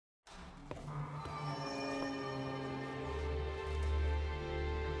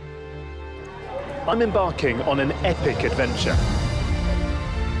I'm embarking on an epic adventure.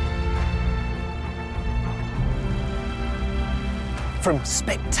 From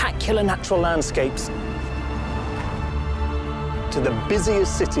spectacular natural landscapes to the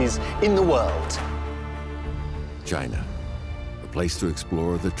busiest cities in the world. China, a place to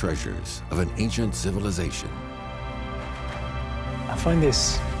explore the treasures of an ancient civilization. I find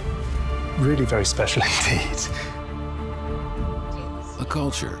this really very special indeed. A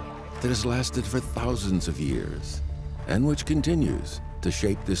culture that has lasted for thousands of years and which continues to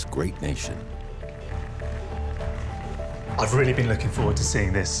shape this great nation. I've really been looking forward to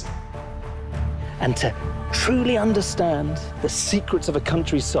seeing this. And to truly understand the secrets of a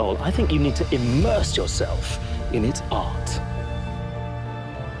country's soul, I think you need to immerse yourself in its art.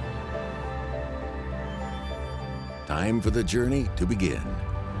 Time for the journey to begin.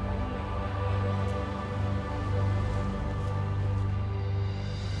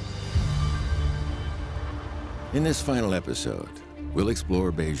 In this final episode, we'll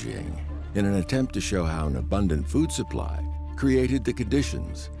explore Beijing in an attempt to show how an abundant food supply created the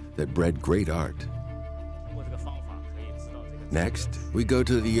conditions that bred great art. Next, we go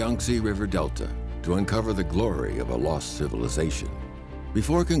to the Yangtze River Delta to uncover the glory of a lost civilization,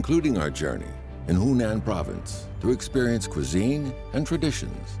 before concluding our journey in Hunan province to experience cuisine and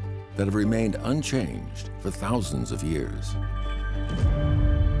traditions that have remained unchanged for thousands of years.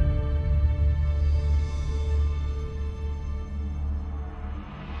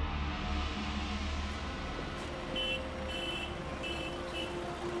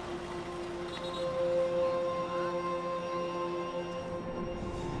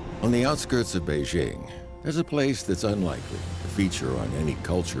 On the outskirts of Beijing, there's a place that's unlikely to feature on any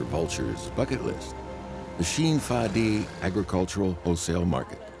culture vulture's bucket list, the Xin Zhui Agricultural Wholesale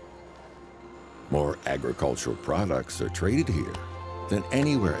Market. More agricultural products are traded here than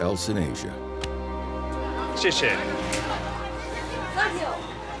anywhere else in Asia. 谢谢.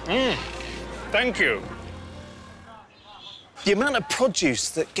 Thank you. The amount of produce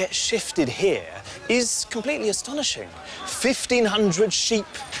that gets shifted here is completely astonishing. 1,500 sheep,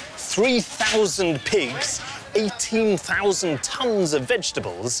 3,000 pigs, 18,000 tons of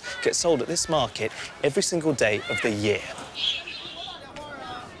vegetables get sold at this market every single day of the year.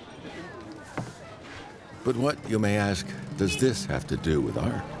 But what, you may ask, does this have to do with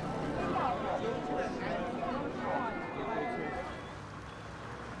art?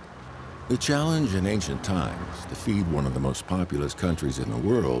 The challenge in ancient times to feed one of the most populous countries in the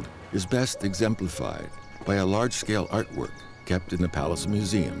world is best exemplified by a large-scale artwork kept in the Palace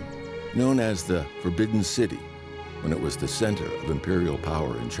Museum, known as the Forbidden City, when it was the center of imperial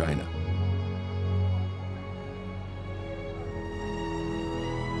power in China.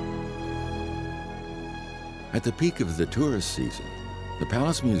 At the peak of the tourist season, the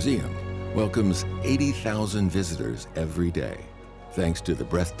Palace Museum welcomes 80,000 visitors every day, thanks to the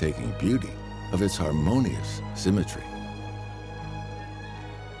breathtaking beauty of its harmonious symmetry.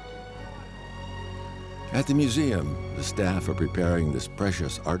 At the museum, the staff are preparing this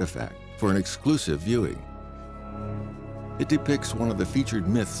precious artifact for an exclusive viewing. It depicts one of the featured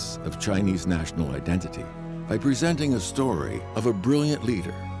myths of Chinese national identity by presenting a story of a brilliant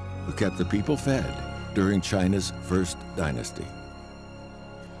leader who kept the people fed during China's first dynasty.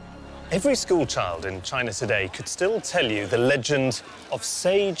 Every schoolchild in China today could still tell you the legend of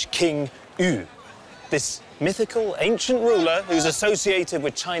Sage King Yu, this mythical ancient ruler who's associated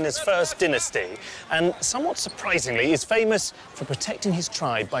with China's first dynasty and, somewhat surprisingly, is famous for protecting his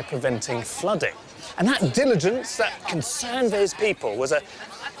tribe by preventing flooding. And that diligence, that concern for his people, was a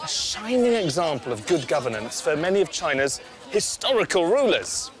shining example of good governance for many of China's historical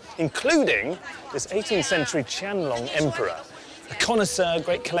rulers, including this 18th century Qianlong emperor, a connoisseur,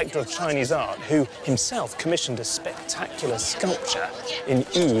 great collector of Chinese art, who himself commissioned a spectacular sculpture in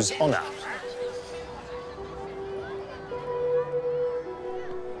Yu's honor.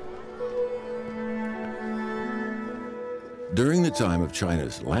 During the time of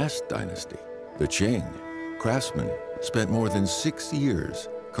China's last dynasty, the Qing, craftsmen spent more than 6 years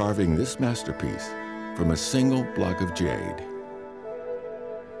carving this masterpiece from a single block of jade.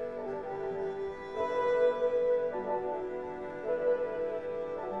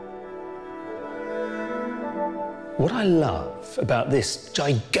 What I love about this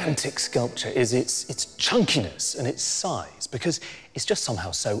gigantic sculpture is its chunkiness and its size, because it's just somehow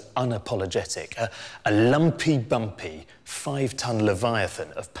so unapologetic. A lumpy, bumpy, 5-ton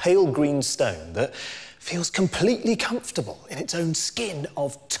leviathan of pale green stone that feels completely comfortable in its own skin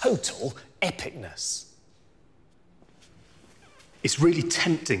of total epicness. It's really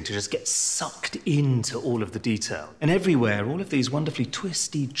tempting to just get sucked into all of the detail. And everywhere, all of these wonderfully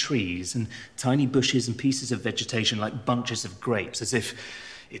twisty trees and tiny bushes and pieces of vegetation like bunches of grapes, as if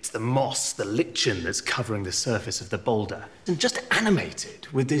it's the moss, the lichen that's covering the surface of the boulder. And just animated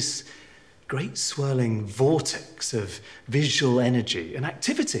with this great swirling vortex of visual energy and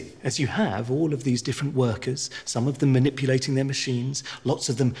activity, as you have all of these different workers, some of them manipulating their machines, lots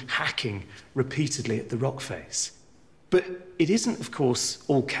of them hacking repeatedly at the rock face. But it isn't, of course,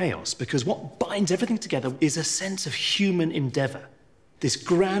 all chaos, because what binds everything together is a sense of human endeavour, this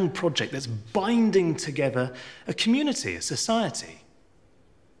grand project that's binding together a community, a society.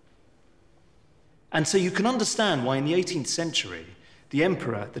 And so you can understand why in the 18th century, the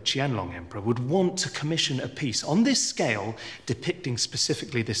emperor, the Qianlong emperor, would want to commission a piece on this scale depicting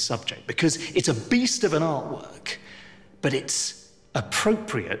specifically this subject, because it's a beast of an artwork, but it's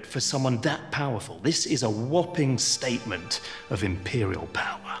appropriate for someone that powerful. This is a whopping statement of imperial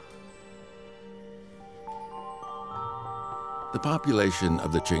power. The population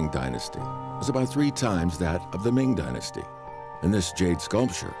of the Qing dynasty was about 3 times that of the Ming dynasty, and this jade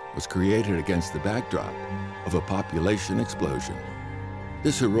sculpture was created against the backdrop of a population explosion.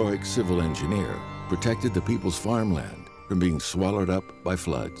 This heroic civil engineer protected the people's farmland from being swallowed up by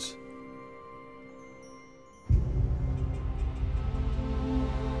floods.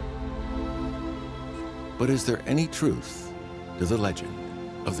 But is there any truth to the legend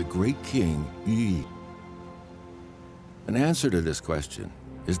of the great king Yu? An answer to this question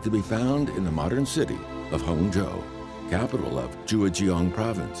is to be found in the modern city of Hangzhou, capital of Zhejiang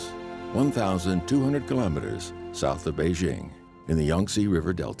province, 1,200 kilometers south of Beijing, in the Yangtze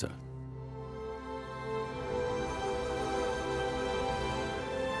River Delta.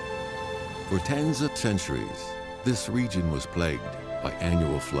 For tens of centuries, this region was plagued by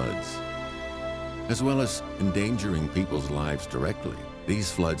annual floods. As well as endangering people's lives directly,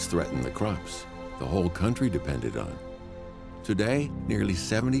 these floods threatened the crops the whole country depended on. Today, nearly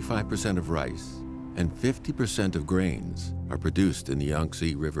 75% of rice and 50% of grains are produced in the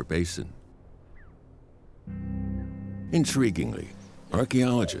Yangtze River Basin. Intriguingly,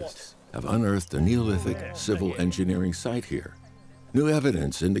 archaeologists have unearthed a Neolithic civil engineering site here. New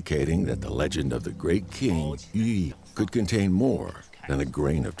evidence indicating that the legend of the great king Yu could contain more than a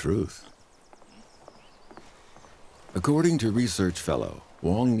grain of truth. According to research fellow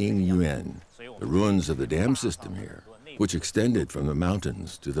Wang Yuan, the ruins of the dam system here, which extended from the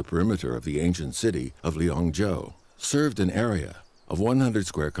mountains to the perimeter of the ancient city of Liangzhou, served an area of 100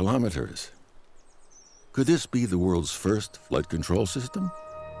 square kilometers. Could this be the world's first flood control system?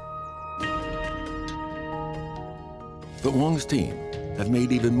 But Wang's team have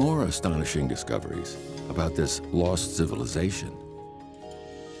made even more astonishing discoveries about this lost civilization.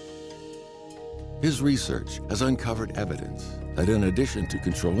 His research has uncovered evidence that in addition to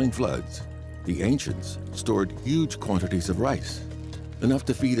controlling floods, the ancients stored huge quantities of rice, enough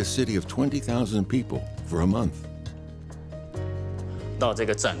to feed a city of 20,000 people for a month. 到这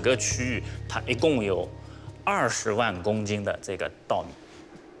个整个区域，它一共有20万公斤的这个稻米。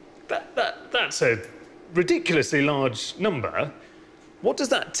That's a ridiculously large number. What does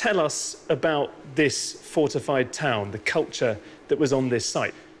that tell us about this fortified town, the culture that was on this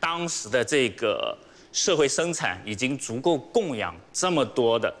site? 当时的这个社会生产已经足够供养这么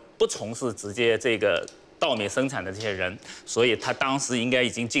多的不从事直接这个稻米生产的这些人，所以他当时应该已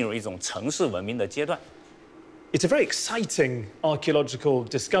经进入一种城市文明的阶段。 It's a very exciting archaeological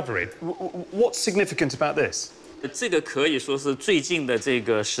discovery. What's significant about this? 这个可以说是最近的这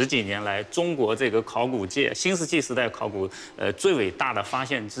个10几年来，中国这个考古界新石器时代考古最伟大的发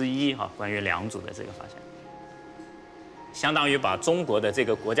现之一哈，关于良渚的这个发现，相当于把中国的这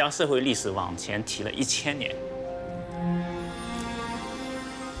个国家社会历史往前提了1000年。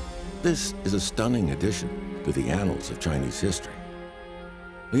 This is a stunning addition to the annals of Chinese history.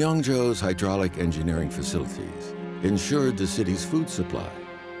 Liangzhou's hydraulic engineering facilities ensured the city's food supply,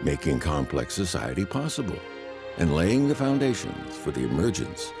 making complex society possible and laying the foundations for the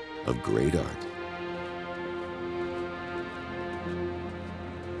emergence of great art.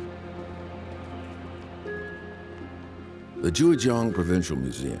 The Zhejiang Provincial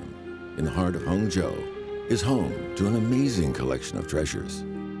Museum, in the heart of Hangzhou, is home to an amazing collection of treasures.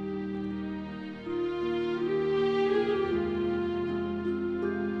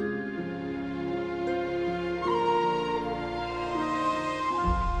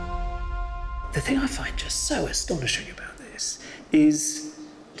 The thing I find just so astonishing about this is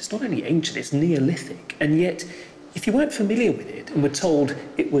it's not only ancient, it's Neolithic, and yet if you weren't familiar with it and were told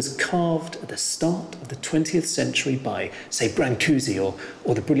it was carved at the start of the 20th century by, say, Brancusi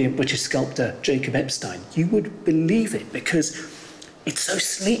or the brilliant British sculptor Jacob Epstein, you would believe it because It's so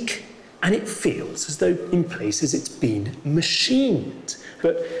sleek, and it feels as though in places it's been machined.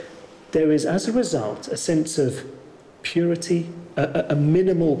 But there is, as a result, a sense of purity, a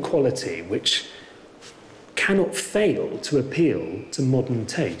minimal quality which cannot fail to appeal to modern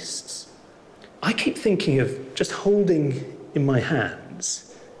tastes. I keep thinking of just holding in my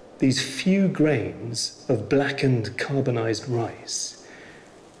hands these few grains of blackened carbonized rice,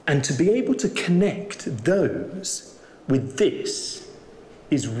 and to be able to connect those with this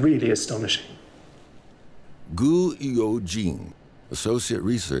is really astonishing. Gu Youjing, Associate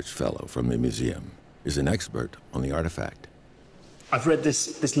Research Fellow from the museum, is an expert on the artifact. I've read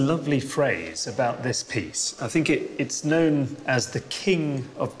this lovely phrase about this piece. I think it's known as the King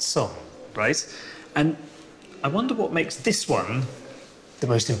of Song, right? And I wonder what makes this one the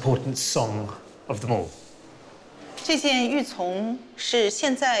most important song of them all. 这件玉琮是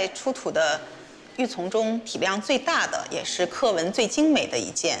现在出土的玉琮中体量最大的，也是刻纹最精美的一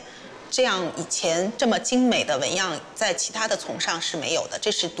件。这样以前这么精美的纹样，在其他的琮上是没有的，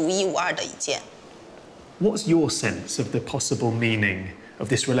这是独一无二的一件。What's your sense of the possible meaning of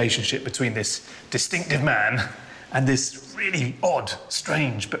this relationship between this distinctive man and this really odd,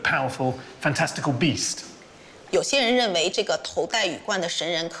 strange but powerful, fantastical beast? 有些人认为这个头戴羽冠的神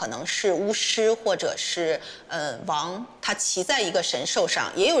人可能是巫师或者是王，他骑在一个神兽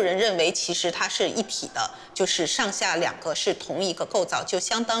上。也有人认为其实它是一体的，就是上下两个是同一个构造，就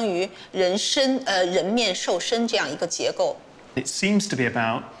相当于人面兽身这样一个结构。It seems to be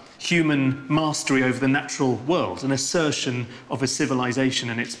about human mastery over the natural world, an assertion of a civilization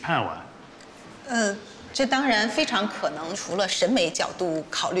and its power. 这当然非常可能，除了审美角度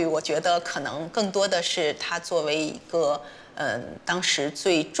考虑，我觉得可能更多的是它作为一个当时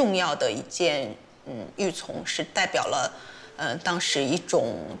最重要的一件玉琮，是代表了当时一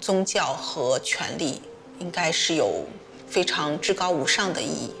种宗教和权力，应该是有非常至高无上的意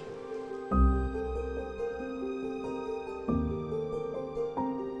义。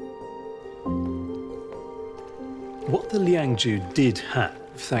What the Liangju did have,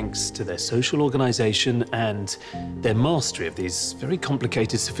 thanks to their social organization and their mastery of these very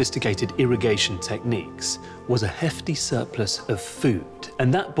complicated, sophisticated irrigation techniques, was a hefty surplus of food.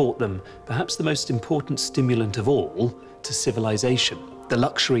 And that brought them perhaps the most important stimulant of all to civilization, the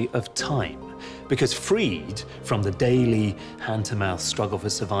luxury of time. Because freed from the daily hand-to-mouth struggle for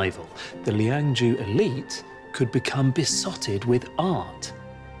survival, the Liangju elite could become besotted with art.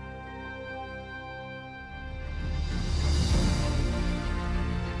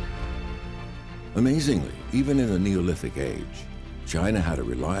 Amazingly, even in the Neolithic age, China had a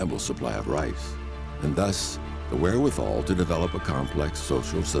reliable supply of rice, and thus the wherewithal to develop a complex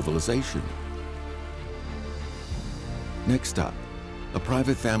social civilization. Next up, a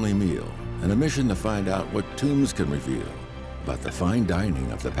private family meal and a mission to find out what tombs can reveal about the fine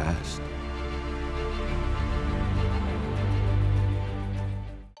dining of the past.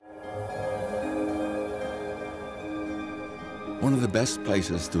 One of the best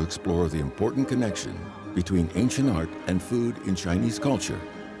places to explore the important connection between ancient art and food in Chinese culture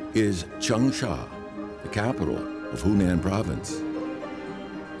is Changsha, the capital of Hunan province.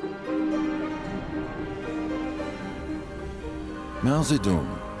 Mao Zedong,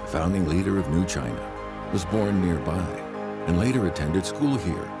 founding leader of New China, was born nearby and later attended school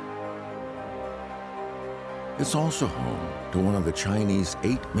here. It's also home to one of the Chinese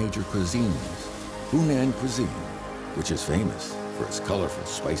 8 major cuisines, Hunan cuisine, which is famous for its colorful,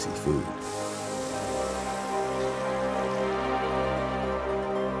 spicy food.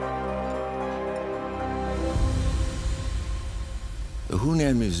 The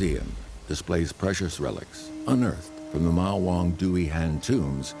Hunan Museum displays precious relics unearthed from the Mawangdui Han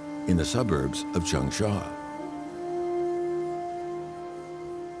tombs in the suburbs of Changsha.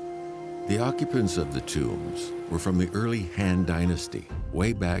 The occupants of the tombs were from the early Han Dynasty,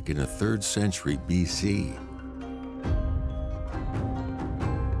 way back in the 3rd century BC.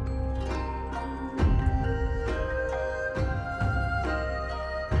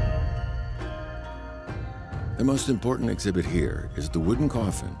 The most important exhibit here is the wooden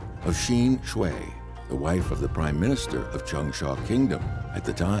coffin of Xin Zhui, the wife of the Prime Minister of Changsha Kingdom at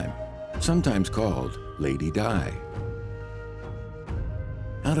the time, sometimes called Lady Dai.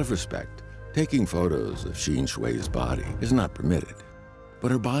 Out of respect, taking photos of Xin Zhui's body is not permitted, but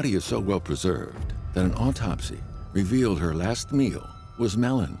her body is so well preserved that an autopsy revealed her last meal was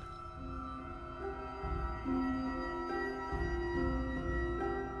melon.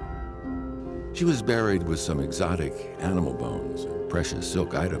 She was buried with some exotic animal bones and precious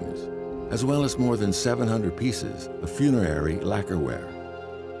silk items, as well as more than 700 pieces of funerary lacquerware.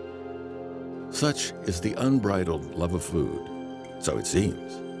 Such is the unbridled love of food So it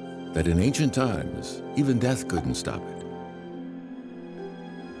seems that in ancient times, even death couldn't stop it.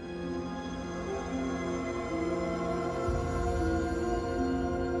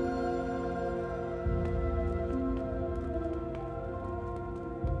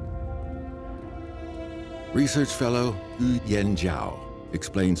 Research fellow Yu Yanjiao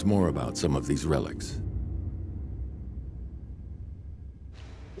explains more about some of these relics.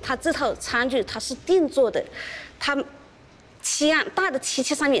 它这套餐具它是定做的，它大的漆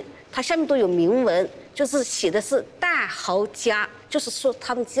器上面，它下面都有铭文，就是写的是大豪家，就是说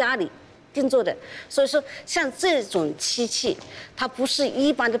他们家里定做的。所以说，像这种漆器，它不是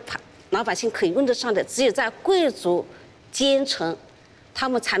一般的老百姓可以用得上的，只有在贵族阶层，他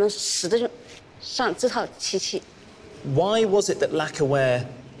们才能使得上这套漆器。 Why was it that lacquerware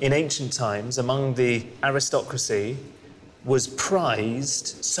in ancient times among the aristocracy was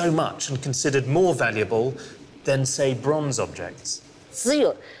prized so much and considered more valuable than, say, bronze objects? 只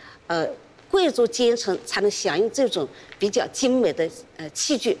有贵族阶层才能享用这种比较精美的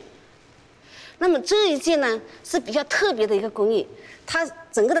器具。那么这一件呢是比较特别的一个工艺，它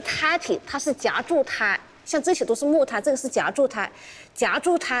整个的胎体它是夹柱胎，像这些都是木胎，这个是夹柱胎。夹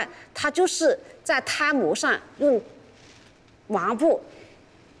柱胎它就是在胎模上用麻布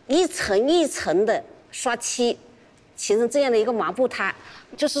一层一层的刷漆，形成这样的一个麻布胎。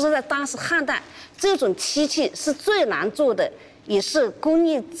就是说，在当时汉代，这种漆器是最难做的，也是工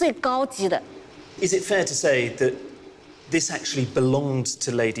艺最高级的。Is it fair to say that this actually belonged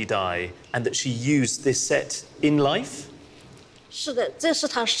to Lady Dai and that she used this set in life? 是的，这是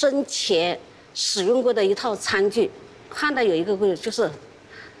她生前使用过的一套餐具。汉代有一个规矩，就是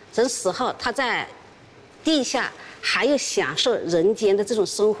人死后，他在地下还要享受人间的这种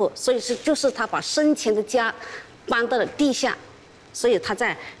生活，所以就是他把生前的家搬到了地下，所以他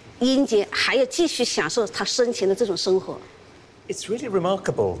在阴间还要继续享受他生前的这种生活。It's really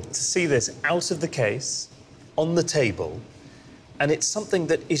remarkable to see this out of the case, on the table, and it's something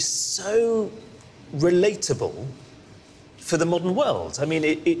that is so relatable for the modern world. I mean,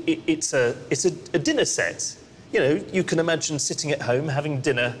 it's a dinner set. You know, you can imagine sitting at home having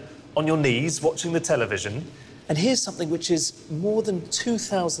dinner on your knees, watching the television, and here's something which is more than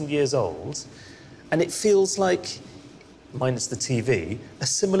 2,000 years old, and it feels like, minus the TV, a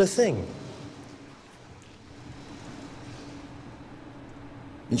similar thing.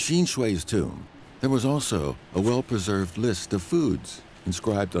 In Xin Zhui's tomb, there was also a well-preserved list of foods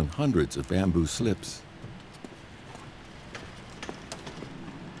inscribed on hundreds of bamboo slips.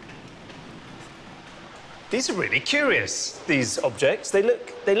 These are really curious, these objects. They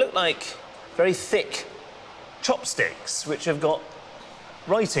look like very thick chopsticks which have got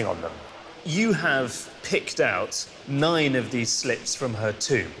writing on them. You have picked out 9 of these slips from her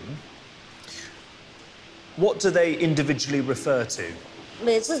tomb. What do they individually refer to?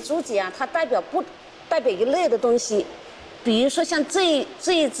 每只竹简啊，它代表一类的东西，比如说像这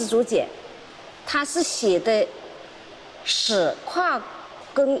一只竹简，它是写的史跨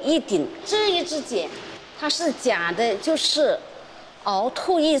更一鼎，这一只简。 它是讲的，就是熬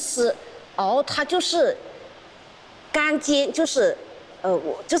兔意思，熬它就是干煎，就是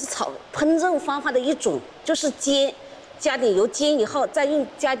就是烹饪方法的一种，就是煎，加点油煎以后，再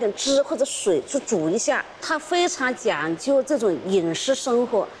加点汁或者水去煮一下。它非常讲究这种饮食生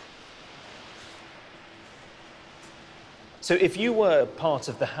活。So if you were part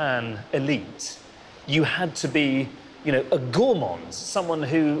of the Han elite, you had to be, you know, a gourmand, someone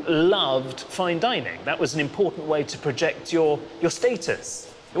who loved fine dining. That was an important way to project your status.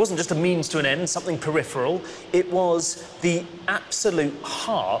 It wasn't just a means to an end, something peripheral. It was the absolute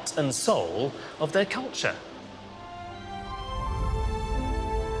heart and soul of their culture.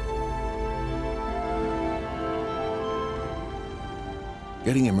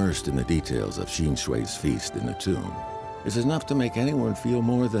 Getting immersed in the details of Xin Zhui's feast in the tomb is enough to make anyone feel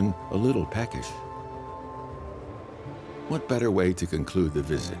more than a little peckish. What better way to conclude the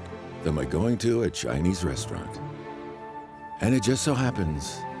visit than by going to a Chinese restaurant? And it just so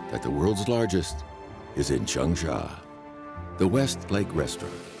happens that the world's largest is in Changsha. The West Lake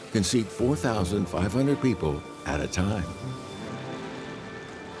Restaurant can seat 4,500 people at a time.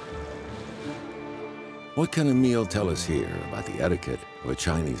 What can a meal tell us here about the etiquette of a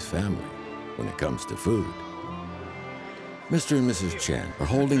Chinese family when it comes to food? Mr. and Mrs. Chen are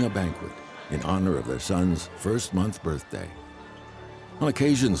holding a banquet in honor of their son's first-month birthday. On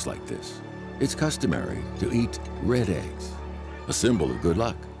occasions like this, it's customary to eat red eggs, a symbol of good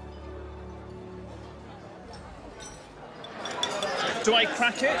luck. Do I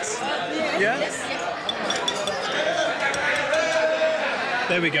crack it? Yeah? Yes.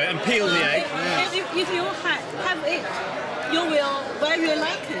 There we go, and peel the egg. If you have it, You will very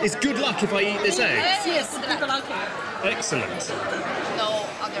lucky. It's good luck if I eat this egg. Yes, good lucky. Excellent. No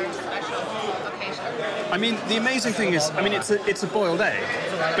other special occasion. I mean, the amazing thing is, I mean, it's a boiled egg,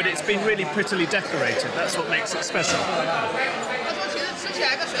 but it's been really prettily decorated. That's what makes it special. 他说其实吃起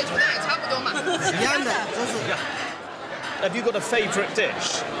来跟水煮蛋也差不多嘛。一样的，就是 Have you got a favourite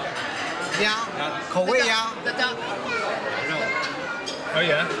dish? 鸭，口味鸭。 The duck. Oh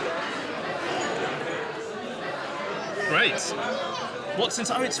yeah. Great. What's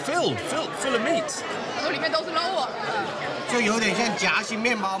inside? Oh, it's full of meat. 他说里面都是肉啊。就有点像夹心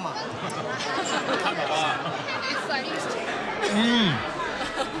面包嘛。汉堡包啊。It's like.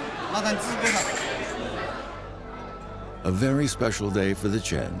 那咱自备的。 A very special day for the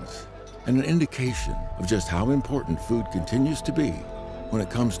Chens, and an indication of just how important food continues to be when it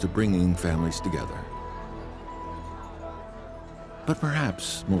comes to bringing families together. But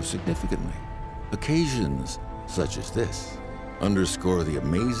perhaps more significantly, occasions such as this underscore the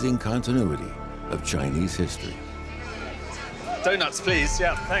amazing continuity of Chinese history. Donuts, please.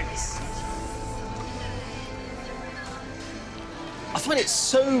 Yeah, thanks. I find it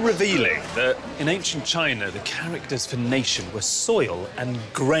so revealing that in ancient China, the characters for nation were soil and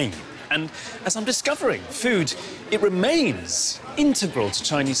grain. And as I'm discovering, food, it remains integral to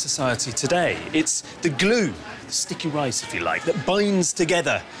Chinese society today. It's the glue, the sticky rice, if you like, that binds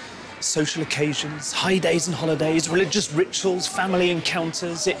together social occasions, high days and holidays, religious rituals, family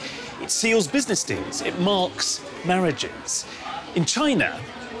encounters. It seals business deals. It marks marriages. In China,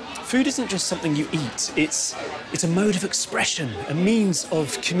 food isn't just something you eat. It's a mode of expression, a means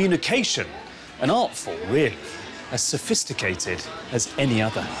of communication, an art form, really, as sophisticated as any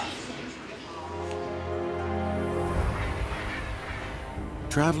other.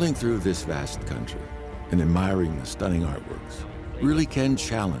 Traveling through this vast country and admiring the stunning artworks really can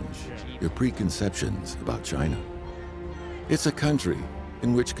challenge your preconceptions about China. It's a country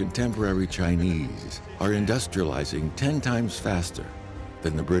in which contemporary Chinese are industrializing 10 times faster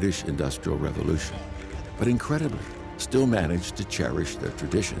than the British Industrial Revolution, but incredibly still manage to cherish their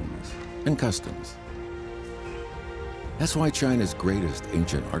traditions and customs. That's why China's greatest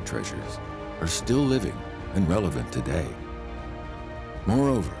ancient art treasures are still living and relevant today.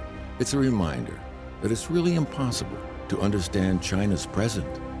 Moreover, it's a reminder that it's really impossible to understand China's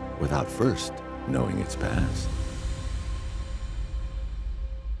present without first knowing its past.